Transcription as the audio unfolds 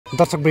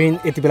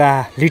दर्शकवृन्द यति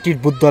बेला लिटिल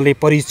बुद्धले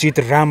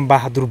परिचित राम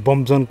बहादुर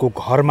बमजोनको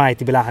घरमा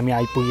यति बेला हामी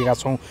आइपुगेका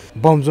छौँ।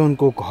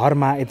 बमजोनको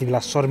घरमा यति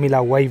बेला शर्मिला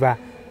वाइबा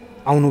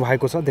आउनु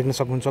भएको छ। देख्न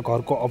सक्नुहुन्छ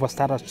घरको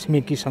अवस्था र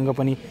छिमेकीसँग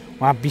पनि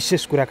उहाँ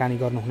विशेष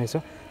कुराकानी गर्नुहुनेछ।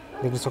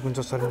 देख्न सक्नुहुन्छ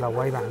शर्मिला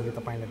वाइबा हामीले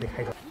तपाईँलाई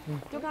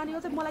देखाइरहेको त्यो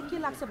कारणले चाहिँ मलाई के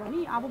लाग्छ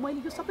भने अब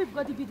मैले यो सबै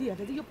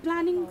गतिविधिहरूले चाहिँ यो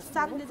प्लानिङ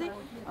साथले चाहिँ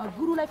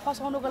गुरुलाई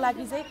फसाउनको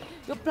लागि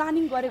चाहिँ यो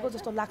प्लानिङ गरेको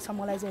जस्तो लाग्छ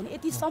मलाई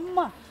चाहिँ। यतिसम्म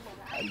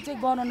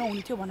चाहिँ गर्न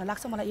नहुने थियो भन्ने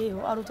लाग्छ मलाई। यही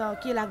हो, अरू त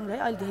के लाग्नु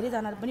रह्यो। अहिले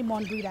धेरैजना पनि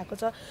मन दुइरहेको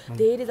छ।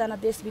 धेरैजना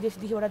देश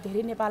विदेशदेखिबाट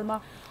धेरै नेपालमा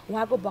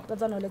उहाँको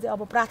भक्तजनहरूले चाहिँ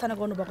अब प्रार्थना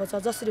गर्नुभएको छ,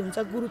 जसरी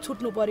हुन्छ गुरु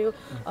छुट्नु पर्यो,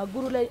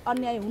 गुरुलाई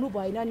अन्याय हुनु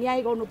भएन, न्याय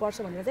गर्नुपर्छ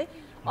भनेर चाहिँ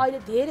अहिले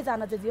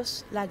धेरैजना चाहिँ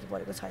यस लागि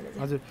परेको छ अहिले।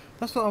 हजुर,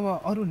 जस्तो अब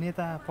अरू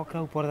नेता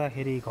पक्राउ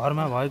पर्दाखेरि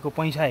घरमा भएको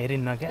पैसा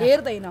हेरिन्न क्या?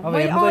 हेर्दैन।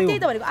 मैले त्यही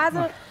त भनेको, आज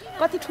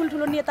कति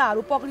ठुल्ठुलो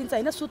नेताहरू पक्रिन्छ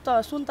होइन,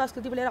 सुन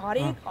तस्करी लिएर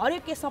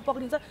हरेक केसमा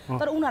पक्रिन्छ,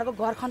 तर उनीहरूको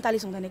घर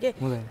खन्तालिस हुँदैन के।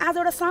 आज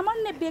एउटा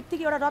सामान्य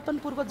व्यक्तिको एउटा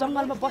रतनपुरको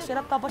जङ्गलमा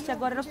बसेर तपस्या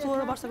गरेर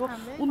 16 वर्षको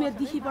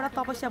उमेरदेखिबाट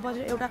तपस्या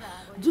बसेर एउटा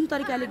जुन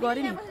तरिकाले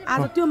गरे नि,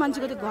 आज त्यो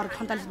मान्छेको चाहिँ घर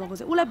खन्तालिस भएको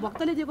छ। उसलाई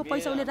भक्तले दिएको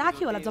पैसा उसले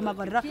राख्यो होला जम्मा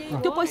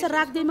गरेर, त्यो पैसा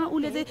राख्दैमा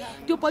उसले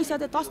चाहिँ त्यो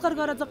पैसा चाहिँ तस्कर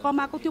गरेर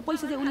कमाएको, त्यो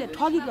पैसा चाहिँ उसले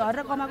ठगी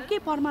गरेर कमाएको के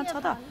प्रमाण छ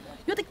त?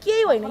 यो त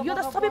केही होइन। यो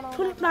त सबै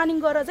फुल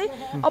प्लानिङ गरेर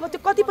चाहिँ अब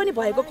त्यो कति पनि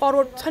भएको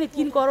करोड छ नि,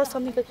 3 करोड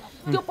समथिङ,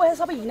 त्यो पैसा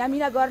सबै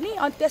हिनामिना गर्ने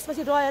अनि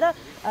त्यसपछि रहेर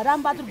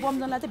रामबहादुर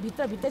बमजनलाई चाहिँ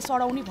भित्रभित्रै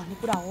सडाउने भन्ने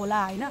कुरा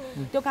होला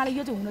होइन। त्यो कारणले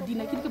यो चाहिँ हुन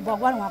दिन्न, किनकि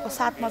भगवान् उहाँको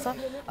साथमा छ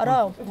र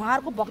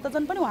उहाँहरूको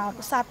भक्तजन पनि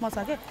उहाँहरूको साथमा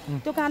छ के।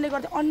 त्यो कारणले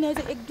गर्दा अन्याय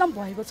चाहिँ एकदम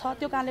भएको छ।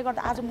 त्यो कारणले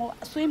गर्दा आज म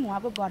स्वयं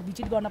उहाँको घर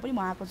भिजिट गर्न पनि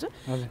म आएको छु।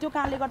 त्यो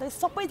कारणले गर्दा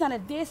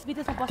सबैजना देश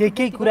विदेशमा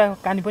केही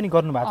कुराकानी पनि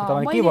गर्नुभएको छ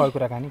तपाईले? के भयो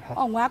कुराकानी?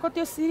 उहाँको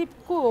त्यो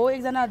सिरिपको हो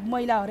एकजना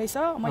महिला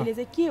रहेछ। मैले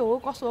चाहिँ के हो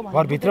कसो हो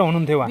भनेर भित्र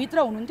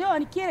हुनुहुन्थ्यो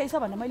अनि के रहेछ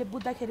भनेर मैले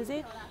बुझ्दाखेरि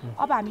चाहिँ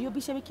अब हामी यो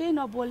विषयमा केही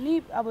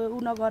नबोल्ने, अब उ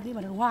नगर्ने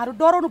भनेर उहाँहरू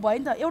डराउनु भयो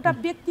नि त। एउटा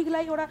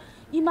व्यक्तिलाई, एउटा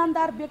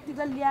इमान्दार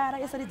व्यक्तिलाई ल्याएर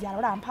यसरी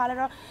झ्यालबाट हाम फालेर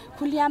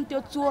खुल्याम त्यो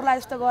चोरलाई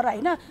जस्तो गरेर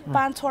होइन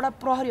 5-6वटा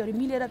प्रहरीहरू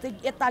मिलेर चाहिँ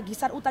यता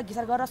घिसार उता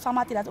घिसार गरेर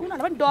समातिरहेको छ।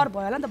 उनीहरूलाई पनि डर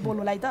भयो होला नि त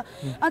बोल्नुलाई त।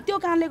 अनि त्यो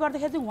कारणले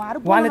गर्दाखेरि चाहिँ उहाँले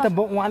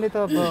त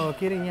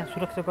के अरे यहाँ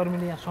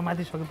सुरक्षाकर्मीले यहाँ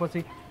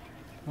समातिसकेपछि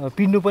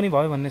पिड्नु पनि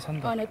भयो भन्ने छ नि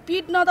त। होइन,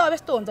 पिट्न त अब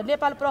यस्तो हुन्छ,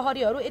 नेपाल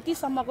प्रहरीहरू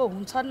यतिसम्मको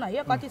हुन्छन्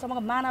है, कतिसम्मको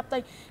मानवता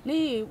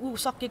नै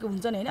सकिएको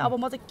हुन्छन् होइन। अब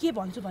म चाहिँ के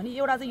भन्छु भने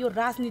एउटा चाहिँ यो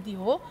राजनीति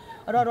हो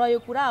र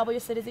रह्यो कुरा अब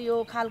यसरी चाहिँ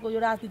यो खालको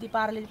यो राजनीति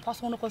पाराले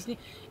फसाउन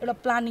खोज्ने एउटा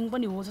प्लानिङ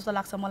पनि हो जस्तो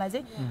लाग्छ मलाई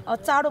चाहिँ।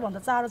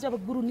 चाँडोभन्दा चाँडो चाहिँ अब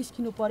गुरु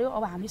निस्किनु पर्यो।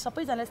 अब हामी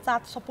सबैजनाले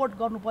साथ सपोर्ट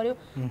गर्नु पर्यो।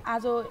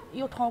 आज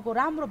यो ठाउँको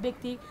राम्रो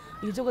व्यक्ति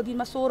हिजोको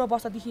दिनमा 16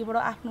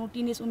 वर्षदेखिबाट आफ्नो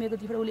टिनेज उमेरको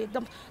देखिबाट उसले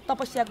एकदम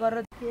तपस्या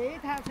गरेर केही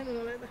थाहा छैन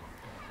मलाई।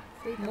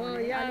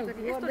 मैले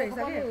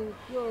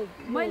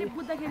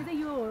बुझ्दाखेरि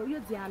चाहिँ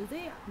यो झ्याल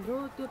चाहिँ हाम्रो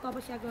त्यो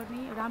तपस्या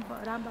गर्ने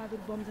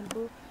रामबहादुर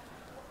बमजनको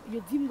यो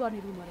जिम गर्ने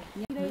रुम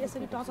अरे। यहाँनिर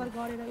यसरी टर्चर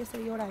गरेर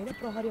यसरी एउटा होइन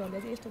प्रहरीहरूले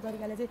चाहिँ यस्तो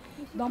तरिकाले चाहिँ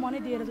दमनै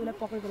दिएर चाहिँ उसलाई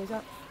पक्रेको रहेछ।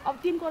 अब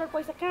 3 करोड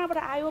पैसा कहाँबाट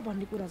आयो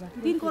भन्ने कुरा छ।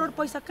 3 करोड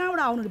पैसा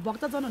कहाँबाट आउनु?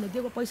 भक्तजनहरूले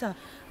दिएको पैसा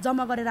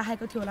जम्मा गरेर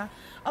राखेको थियो होला।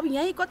 अब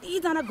यहीँ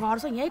कतिजना घर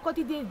छ, यहीँ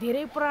कति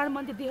धेरै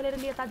प्रधानमन्त्रीदेखि लिएर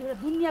नेतादेखि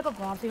दुनियाँको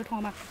घर छ यो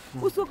ठाउँमा।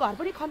 उसको घर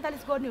पनि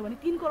खन्तालिस गर्ने हो भने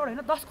 3 करोड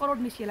होइन 10 करोड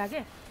निस्केला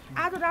के।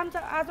 आज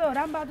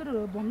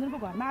रामबहादुर बमजनको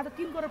घरमा आज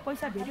 3 करोड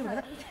पैसा भेट्यो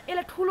भनेर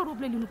यसलाई ठुलो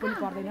रूपले लिनु पनि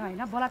पर्दैन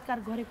होइन। बलात्कार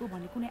गरेको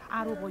भन्ने कुनै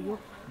आरोप हो यो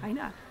होइन,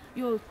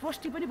 यो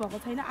पुष्टि पनि भएको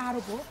छैन,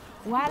 आरोप हो।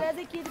 उहाँलाई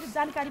चाहिँ के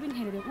जानकारी पनि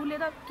थिएन अरे, उसले त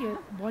के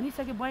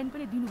भनिसके बयान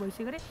पनि दिनु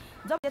भइसक्यो अरे।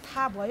 जब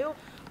थाहा भयो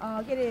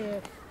के अरे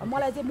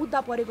मलाई चाहिँ मुद्दा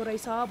परेको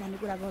रहेछ भन्ने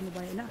कुरा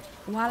गर्नुभयो होइन।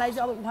 उहाँलाई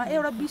चाहिँ अब उहाँ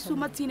एउटा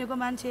विश्वमा चिनेको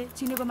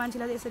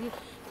मान्छेलाई चाहिँ यसरी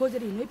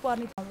खोजेर हिँड्नै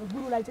पर्ने,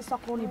 गुरुलाई चाहिँ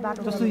सकाउने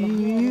बाटो जस्तो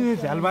यो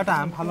झ्यालबाट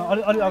हाम फाल्नु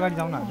अलि अगाडि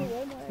जाउँ न।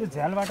 यो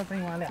झ्यालबाट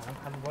चाहिँ उहाँले हाम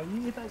फाल्नु भयो,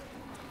 यो त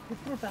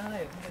त्यत्रो टाढा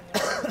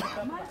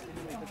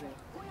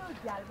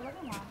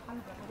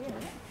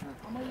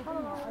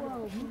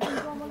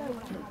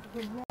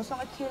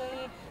सँग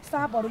खेल्ने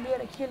साँपहरू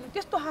लिएर खेल्ने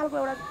त्यस्तो खालको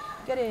एउटा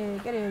के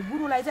अरे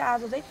गुरुलाई चाहिँ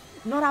आज चाहिँ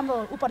नराम्रो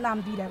उपनाम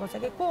दिइरहेको छ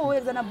कि को हो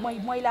एकजना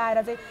महिला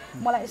आएर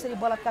चाहिँ मलाई यसरी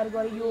बलात्कार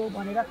गरियो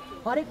भनेर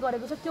हरेक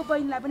गरेको छ। त्यो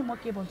बहिनीलाई पनि म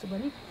के भन्छु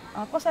भने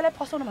कसैलाई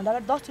फसाउनु भन्दा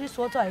अगाडि 10 चोटि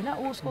सोच होइन।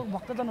 उसको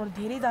भक्तजनहरू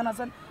धेरैजना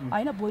छन्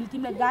होइन। भोलि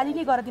तिमीलाई गाली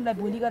नै गरेर तिमीलाई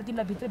भोलि गएर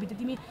तिमीलाई भित्रभित्र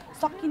तिमी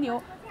सकिने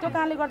हो। त्यो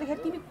कारणले गर्दाखेरि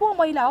तिमी को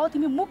महिला हो?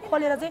 तिमी मुख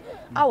खोलेर चाहिँ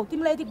आऊ,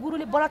 तिमीलाई यदि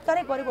गुरुले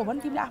बलात्कारै गरेको हो भने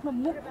तिमीले आफ्नो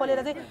मुख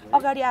खोलेर चाहिँ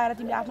अगाडि आएर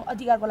तिमीले आफ्नो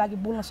अधिकारको लागि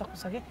बोल्न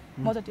सक्छौ के।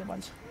 म चाहिँ त्यो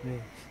भन्छु।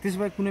 त्यसो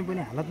भए कुनै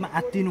पनि हालतमा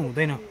आत्तिनु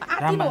हुँदैन।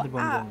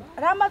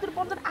 रामबहादुर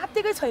बमजन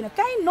आत्तिकै छैन।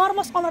 कहीँ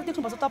नर्भस अनुहार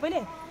देख्नुभएको छ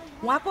तपाईँले?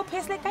 उहाँको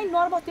फेसले कहीँ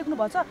नर्भस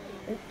देख्नुभएको छ?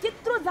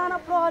 त्यत्रोजना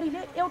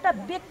प्रहरीले एउटा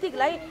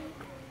व्यक्तिलाई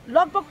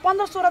लगभग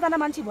 15-16 जना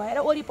मान्छे भएर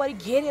वरिपरि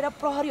घेरेर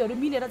प्रहरीहरू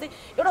मिलेर चाहिँ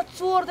एउटा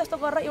चोर जस्तो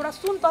गरेर एउटा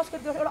सुन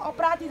तस्करी गरेर एउटा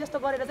अपराधी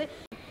जस्तो गरेर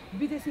चाहिँ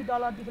विदेशी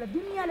डलरदेखि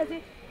दुनियाँले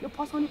चाहिँ यो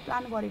फसाउने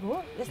प्लान गरेको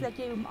हो। यसलाई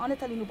केही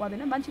अन्यथा लिनु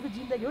पर्दैन। मान्छेको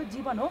जिन्दगी हो,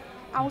 जीवन हो,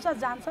 आउँछ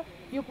जान्छ।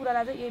 यो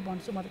कुरालाई चाहिँ यही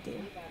भन्छु म त। त्यही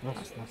हो।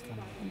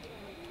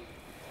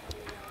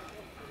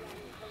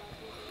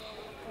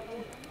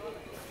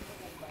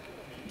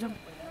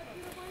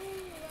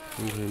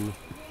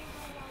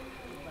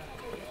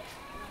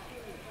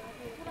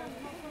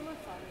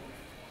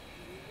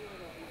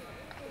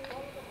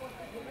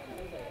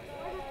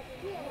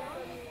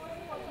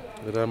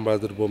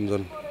 रामबहादुर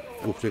बमजन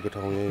उफ्रेको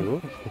ठाउँ यही हो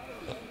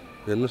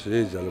हेर्नुहोस्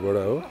यही झ्यालबाट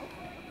हो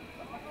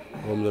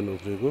बमजन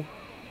उफ्रेको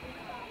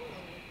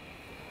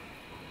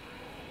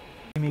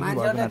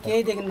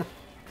केही देख्न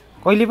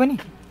कहिले पनि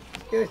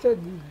त्यो यस्तो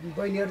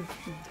बहिनीहरू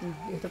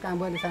यस्तो काम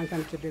गर्ने सानो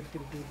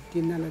केटीहरू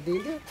तिनजना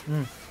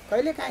देखिन्थ्यो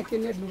कहिले काहीँ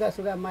किन्ने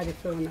लुगासुगा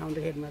मारिसो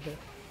आउँदाखेरि मात्र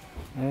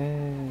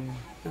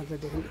नत्र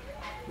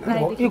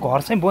देखिन्थ्यो यो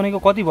घर चाहिँ बनेको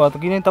कति भयो त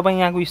किनभने तपाईँ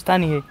यहाँको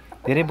स्थानीय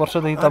धेरै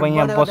वर्षदेखि तपाईँ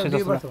यहाँ बसे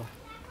जस्तो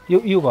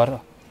यो घर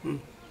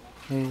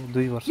ए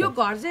 2 वर्ष यो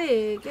घर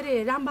चाहिँ के अरे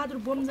रामबहादुर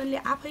बमजनले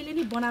आफैले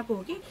नै बनाएको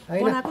हो कि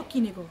बनाएको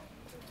किनेको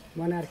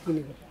बनाएर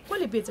किनेको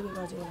कसले बेचेको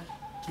घर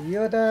चाहिँ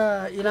यो त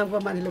इलामको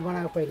मान्छेले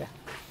बनाएको पहिला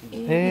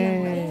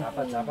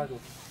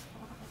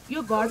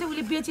यो घर चाहिँ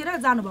उसले बेचेर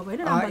जानुभएको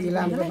होइन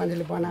इलामको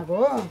मान्छेले बनाएको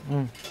हो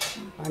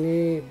अनि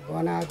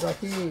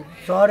बनाएपछि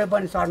सरे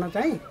पनि सर्न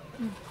चाहिँ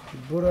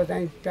बुढो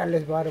चाहिँ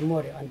प्यालेस भएर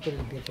मऱ्यो अनि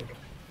त्यसले बेचेको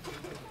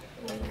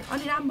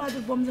अनि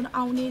रामबहादुर बमजन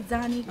आउने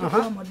जाने त्यो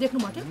क्रमहरू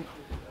देख्नुभएको थियो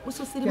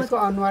उसको त्यसको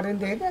अनुहार पनि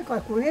देखेन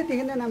कुनै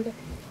देखिँदैन नाम त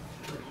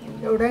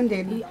एउटा पनि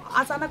देखेन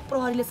अचानक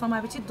प्रहरीले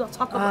समाएपछि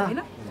छक्क भयो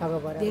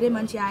होइन धेरै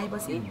मान्छे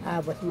आएपछि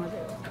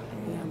मात्रै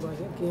यहाँ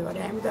बस्यो के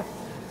गरे हामी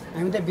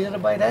त भित्र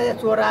बाहिर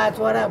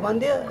चोरा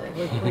भन्थ्यो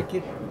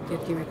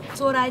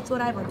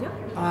चोराए भन्थ्यो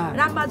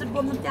रामबहादुर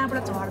बमजन त्यहाँबाट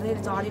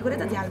झरेको रे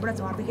त झ्यालबाट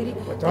झर्दाखेरि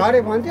झरे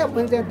भन्थ्यो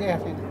पनि त्यहाँ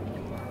देखाएको छैन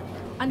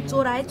अनि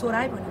चोराए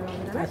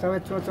भनेर सबै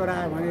चोरा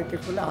भने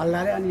त्यसकोलाई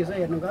हल्लाएर अनि यसो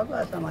हेर्नु गएको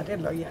समातेर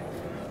लगिआयो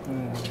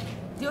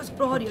त्यो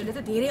प्रहरीहरूले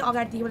चाहिँ धेरै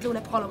अगाडिदेखिबाट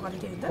उसलाई फलो गर्दै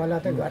थियो फलो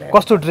त गरे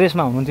कस्तो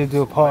ड्रेसमा हुनुहुन्थ्यो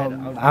त्यो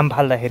आम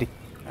फाल्दाखेरि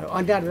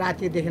अन्धार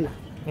राति देखेन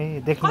ए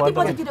देख्नु कति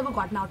बजीतिरको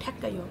घटना हो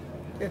ठ्याक्कै यो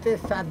त्यस्तै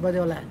 7 बजे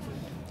होला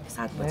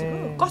 7 बजेको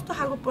कस्तो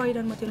खालको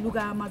पहिरनमा थियो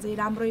लुगामा चाहिँ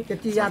राम्रै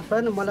त्यति याद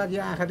छैन मलाई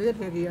यो आँखा दुख्यो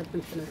त्यति याद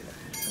पनि छैन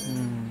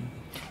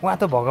उहाँ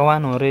त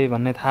भगवान् हो रे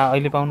भन्ने थाहा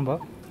अहिले पाउनु भयो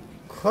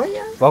खोइ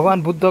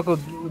भगवान् बुद्धको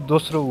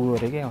दोस्रो ऊ हो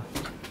रे क्या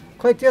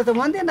खोइ त्यो त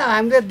भन्दैन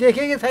हामीले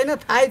देखेकै छैन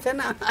थाहै छैन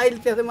अहिले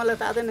त्यो त मलाई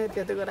थाहा छैन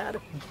त्यस्तो गराएर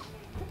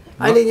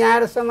अहिले यहाँ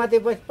आएर समाते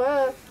बस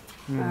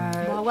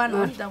भगवान्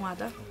हो नि त उहाँ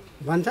त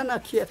भन्छ न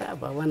के थाहा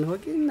भगवान् हो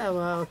कि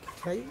नभए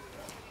खै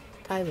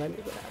थाहै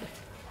भन्ने कुराहरू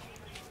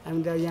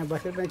हामी त यहाँ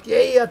बसेर पनि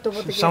केही अत्तो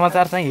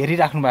समाचार चाहिँ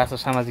हेरिराख्नु भएको छ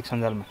सामाजिक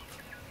सञ्जालमा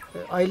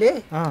अहिले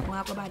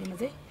उहाँको बारेमा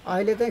चाहिँ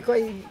अहिले चाहिँ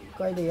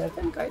कहिले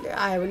हेर्छन् कहिले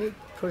आयो भने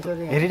छोटो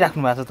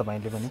हेरिराख्नु भएको छ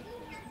तपाईँले पनि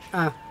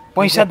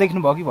पैसा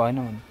देख्नुभयो कि भएन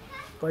भने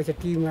पैसा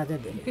टिभीमा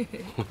चाहिँ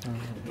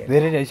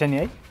धेरै रहेछ नि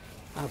है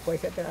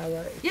पैसा त अब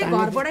यही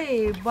घरबाटै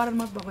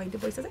बरामद भएको होइन त्यो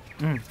पैसा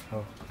चाहिँ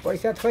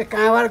पैसा खोइ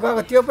कहाँबाट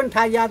गएको त्यो पनि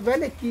थाहा याद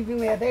भएन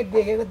टिभीमा हेर्दै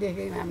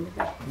देखेन हामीले त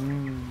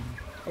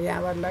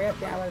यहाँबाट लाग्यो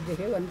त्यहाँबाट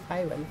देख्यो भने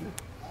थाहै भएन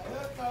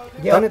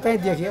देख्न चाहिँ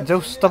देख्यो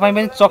जस तपाईँ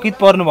पनि चकित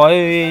पर्नुभयो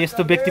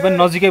यस्तो व्यक्ति पनि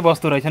नजिकै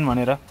बस्दो रहेछन्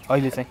भनेर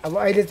अहिले चाहिँ अब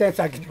अहिले चाहिँ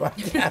चकित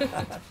भयो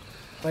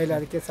पहिला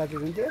के चकित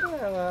हुन्थ्यो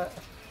अब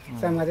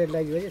समाजले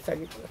लागि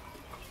चकित भयो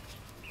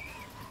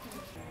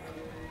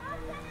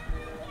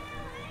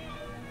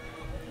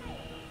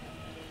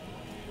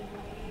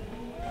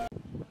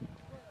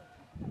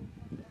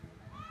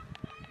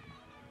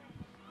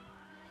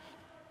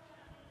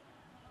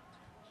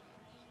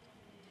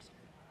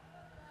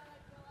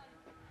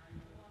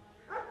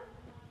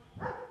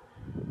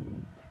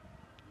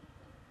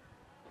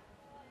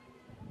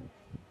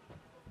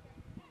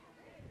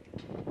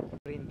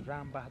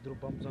रामबहादुर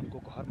बमजनको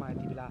घरमा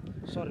यति बेला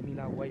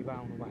शर्मिला वाइबा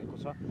आउनु भएको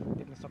छ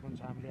देख्न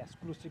सक्नुहुन्छ हामीले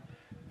एक्सक्लुसिभ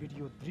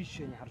भिडियो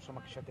दृश्य यहाँहरू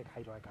समक्ष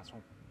देखाइरहेका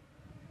छौँ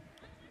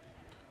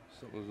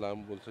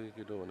लामो बोल्छ कि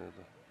केटो भनेर त